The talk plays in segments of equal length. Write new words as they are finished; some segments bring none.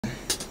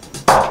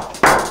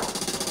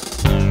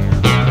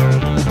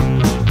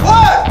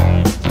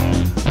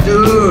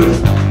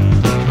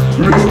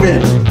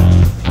First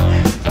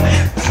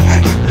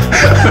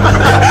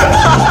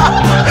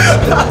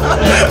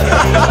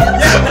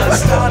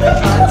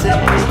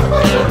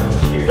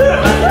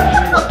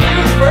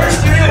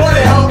you didn't want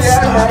to help me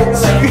out, now you're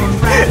like,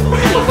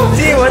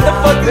 Gee, what the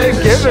fuck did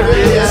you give him? A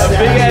big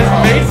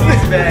ass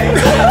Macy's bag.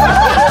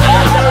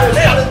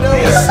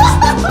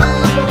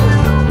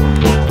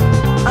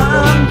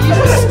 I'm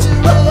used to it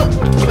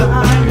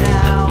by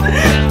now.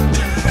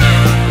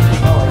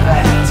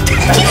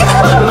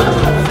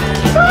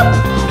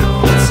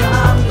 No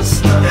time to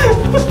slow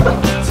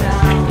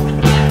down.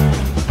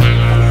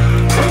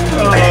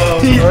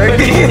 He's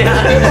working.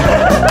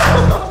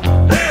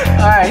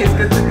 Alright, he's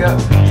good to go.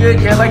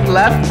 Dude, you're like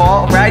left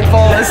ball, right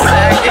ball is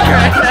sagging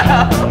right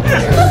now.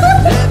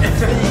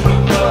 Everything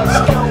was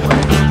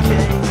going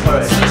okay.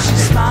 So she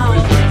smiled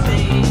at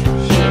me.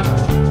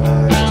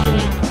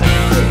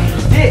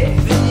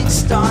 Things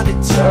started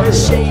turning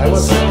shady,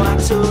 so I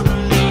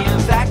totally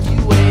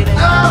evacuated.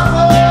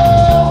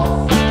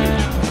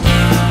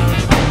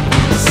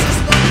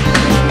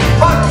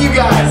 fuck you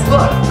guys,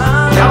 look.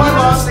 Now my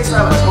mom thinks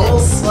I'm a total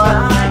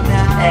slut,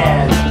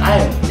 and I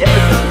am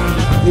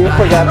never You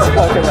forgot to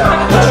talk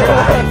about it.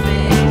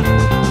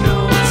 No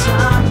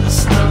time to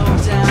slow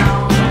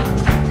down.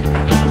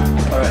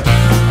 Alright.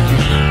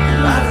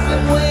 I've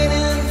been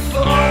waiting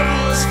for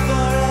this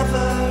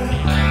forever.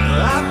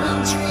 I've been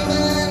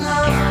dreaming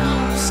of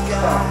blue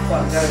skies.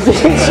 I've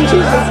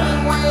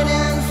been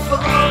waiting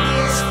for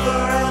this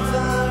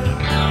forever.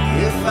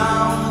 If I